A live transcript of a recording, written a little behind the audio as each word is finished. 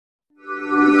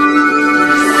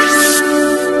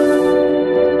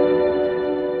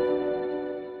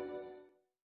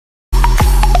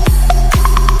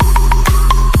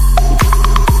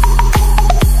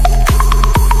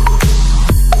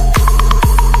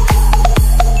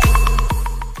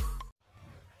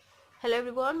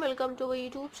everyone, welcome to our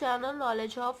YouTube channel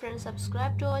Knowledge Hub. Friends,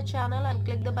 subscribe to our channel and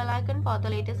click the bell icon for the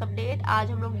latest update. आज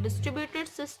हम लोग distributed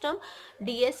system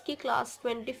DS की class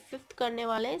 25 करने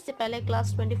वाले हैं। इससे पहले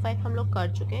क्लास 25 हम लोग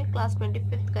कर चुके हैं, क्लास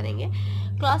 25 करेंगे।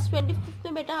 क्लास 25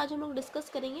 में बेटा आज हम लोग डिस्कस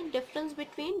करेंगे डिफरेंस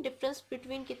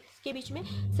बिटवीन किसके बीच में,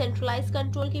 सेंट्रलाइज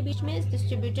कंट्रोल के बीच में,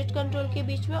 डिस्ट्रीब्यूटेड कंट्रोल के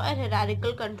बीच में और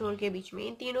हायरार्किकल कंट्रोल के बीच में।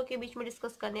 इन तीनों के बीच में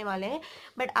डिस्कस करने वाले हैं।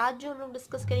 बट आज जो हम लोग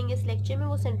डिस्कस करेंगे इस लेक्चर में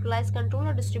वो सेंट्रलाइज कंट्रोल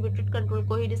और डिस्ट्रीब्यूटेड कंट्रोल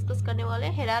को ही डिस्कस करने वाले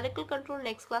हैं। हायरार्किकल कंट्रोल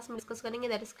नेक्स्ट क्लास में डिस्कस करेंगे,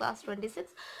 दैट इज क्लास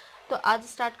 26। तो आज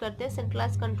स्टार्ट करते हैं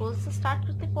सेंट्रलाइज कंट्रोल से। स्टार्ट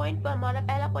करते हैं पॉइंट पर। हमारा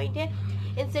पहला पॉइंट है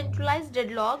इन centralised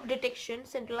deadlock detection.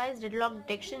 Centralised deadlock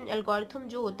detection algorithm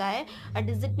जो होता है,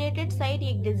 डिजिग्नेटेड साइट,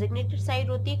 एक डिजिग्नेटेड साइट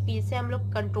होती है, इसे हम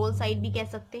लोग कंट्रोल साइट भी कह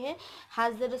सकते हैं,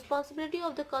 has the responsibility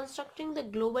of the constructing the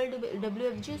global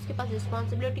WFG। उसके पास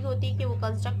रिस्पॉन्सिबिलिटी होती है कि वो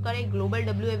कंस्ट्रक्ट करे ग्लोबल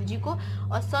WFG को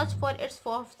और search for its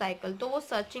fourth cycle, तो वो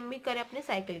सर्चिंग भी करे अपने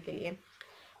साइकिल के लिए।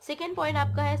 सेकेंड पॉइंट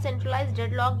आपका है centralised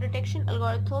deadlock detection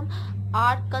algorithm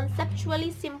are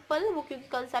conceptually simple. वो क्योंकि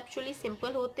कंसेप्चुअली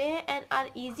सिंपल होते हैं and are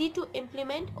easy to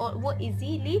implement, और वो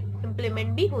इजीली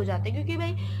इम्प्लीमेंट भी हो जाते हैं क्योंकि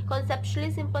भाई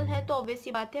कंसेप्चुअली सिंपल है तो ऑब्वियस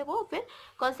सी बात है वो फिर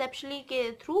कंसेप्चुअली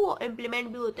के थ्रू वो इम्प्लीमेंट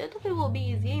भी होते हैं, तो फिर वो भी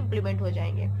इजीली इम्प्लीमेंट हो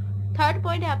जाएंगे। थर्ड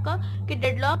पॉइंट है आपका कि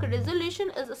deadlock resolution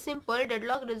is simple.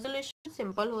 Deadlock resolution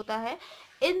simple होता है।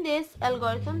 In this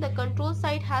algorithm the control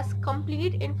site has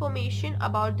complete information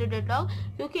about the deadlock,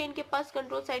 क्योंकि इनके पास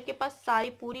कंट्रोल साइट के पास सारी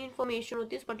पूरी इंफॉर्मेशन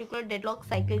होती है इस पर्टिकुलर डेडलॉक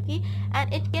साइकिल की,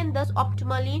 एंड इट कैन दस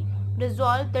ऑप्टिमली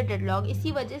रिजॉल्व द डेडलॉक।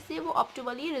 इसी वजह से वो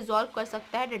ऑप्टिमली रिजॉल्व कर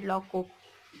सकता है डेडलॉक को।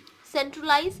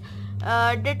 सेंट्रलाइज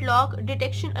डेडलॉक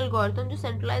डिटेक्शन एल्गोरिथम, जो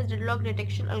सेंट्रलाइज डेडलॉक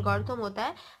डिटेक्शन एल्गोरिथम होता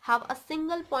है, have a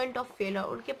single point of failure.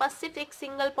 उनके पास सिर्फ एक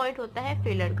सिंगल पॉइंट होता है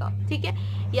फेलियर का। ठीक है,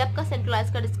 ये आपका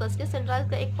सेंट्रलाइज का डिस्कस किया। सेंट्रलाइज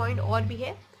का एक पॉइंट और भी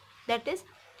है, that is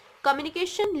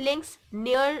communication links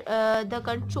near the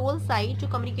control site. जो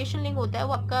कम्युनिकेशन लिंक होता है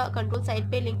वो आपका कंट्रोल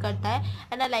साइट पे लिंक करता है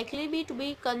and are likely B to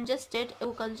be congested.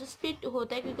 वो कंजस्टेड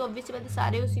होता है क्योंकि ऑब्वियसली बात है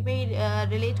सारे उसी पे ही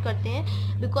रिलेट करते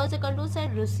हैं, because the control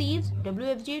site receives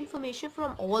WFG information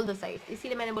from all the site.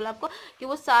 इसीलिए मैंने बोला आपको कि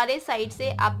वो सारे साइट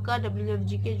से आपका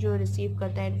WFG के जो रिसीव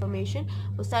करता है इन्फॉर्मेशन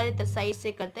वो सारे साइट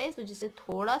से करता है, इस वजह से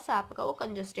थोड़ा सा आपका वो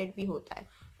कंजस्टेड भी होता है।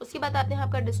 उसके बाद आते हैं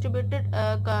आपका डिस्ट्रीब्यूटेड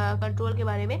कंट्रोल के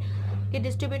बारे में कि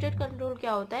डिस्ट्रीब्यूटेड कंट्रोल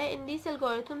क्या होता है। In this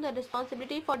algorithm the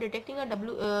responsibility for detecting a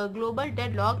global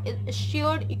deadlock is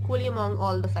shared equally among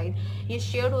all the site. ये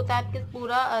शेयर्ड होता है आपके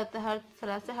पूरा हर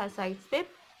तरह से हर साइट्स पे।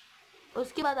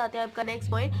 उसके बाद आते हैं आपका next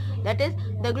point, that is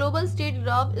the global state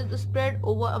graph is spread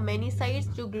over many sites.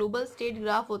 जो ग्लोबल स्टेट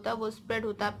ग्राफ होता है वो स्प्रेड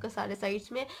होता है आपका सारे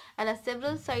साइट्स में, and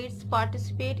several sites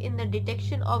participate in the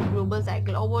detection of global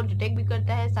cycle, और वो डिटेक्ट भी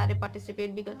करता है, सारे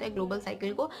पार्टिसिपेट भी करता है ग्लोबल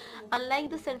साइकिल को। अनलाइक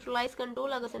द सेंट्रलाइज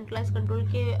कंट्रोल, अगर सेंट्रलाइज कंट्रोल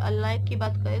के अनलाइक की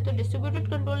बात करें तो distributed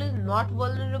control is not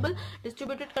vulnerable.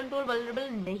 Distributed control vulnerable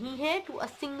नहीं है to a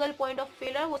single point of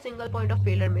failure, वो सिंगल पॉइंट ऑफ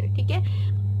फेलियर में। ठीक है,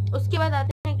 उसके बाद आते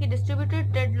हैं कि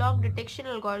distributed deadlock detection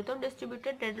algorithm.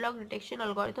 Distributed deadlock detection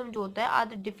algorithm जो होता है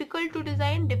are difficult to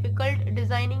design, difficult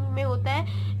designing में होता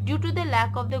है due to the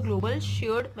lack of the global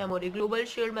shared memory. Global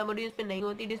shared memory उसमें नहीं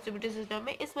होती डिस्ट्रीब्यूटेड सिस्टम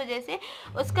में, इस वजह से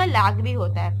उसका लैग भी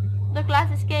होता है। तो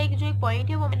क्लास इसके एक जो एक पॉइंट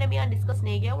है वो मैंने अभी यहाँ डिस्कस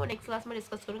नहीं किया, वो नेक्स्ट क्लास में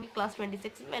डिस्कस करूंगी। क्लास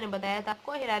 26 में मैंने बताया था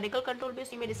आपको हायरार्किकल कंट्रोल भी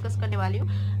उसी में डिस्कस करने वाली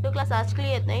हूँ। तो क्लास आज के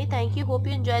लिए इतना ही। Thank you, hope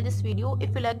you enjoy this video. If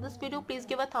you like this video please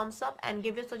give a thumbs up and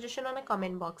give your suggestion on a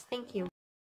comment box. Thank you.